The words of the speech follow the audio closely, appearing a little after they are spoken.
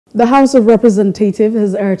The House of Representatives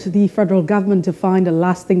has urged the federal government to find a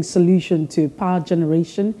lasting solution to power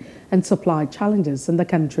generation and supply challenges in the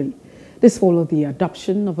country. This followed the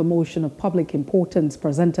adoption of a motion of public importance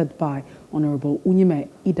presented by Honorable Unyime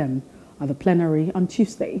Idem at the plenary on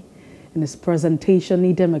Tuesday. In his presentation,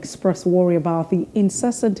 Idem expressed worry about the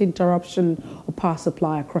incessant interruption of power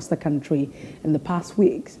supply across the country in the past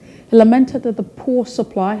weeks. He lamented that the poor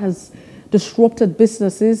supply has disrupted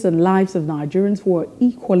businesses and lives of Nigerians who are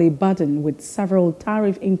equally burdened with several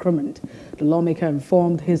tariff increments. The lawmaker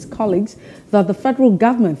informed his colleagues that the federal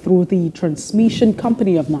government, through the Transmission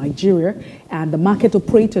Company of Nigeria and the market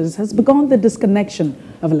operators, has begun the disconnection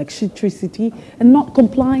of electricity and not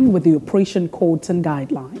complying with the operation codes and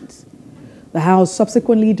guidelines. The House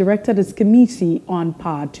subsequently directed its Committee on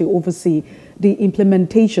Power to oversee the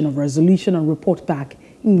implementation of resolution and report back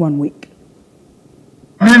in 1 week.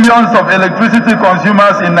 Millions of electricity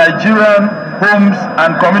consumers in Nigerian homes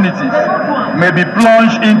and communities may be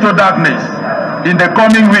plunged into darkness in the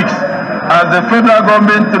coming weeks as the federal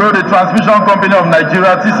government, through the Transmission Company of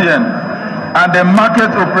Nigeria (TCN) and the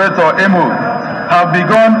market operator (MO), have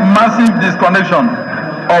begun massive disconnection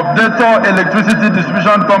of debtor electricity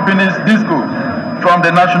distribution companies (DISCO) from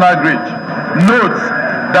the national grid. Note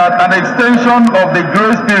that an extension of the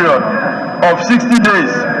grace period of 60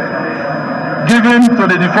 days given to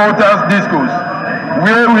the defaulters DISCOs,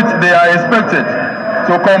 wherewith they are expected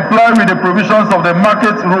to comply with the provisions of the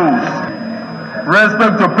market rules,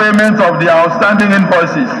 respect to payment of the outstanding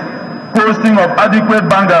invoices, posting of adequate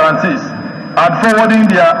bank guarantees, and forwarding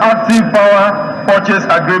their active power purchase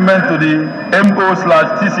agreement to the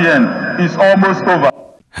MO/TCN is almost over.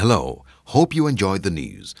 Hello, hope you enjoyed the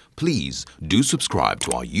news. Please do subscribe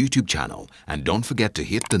to our YouTube channel and don't forget to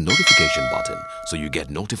hit the notification button so you get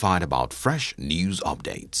notified about fresh news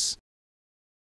updates.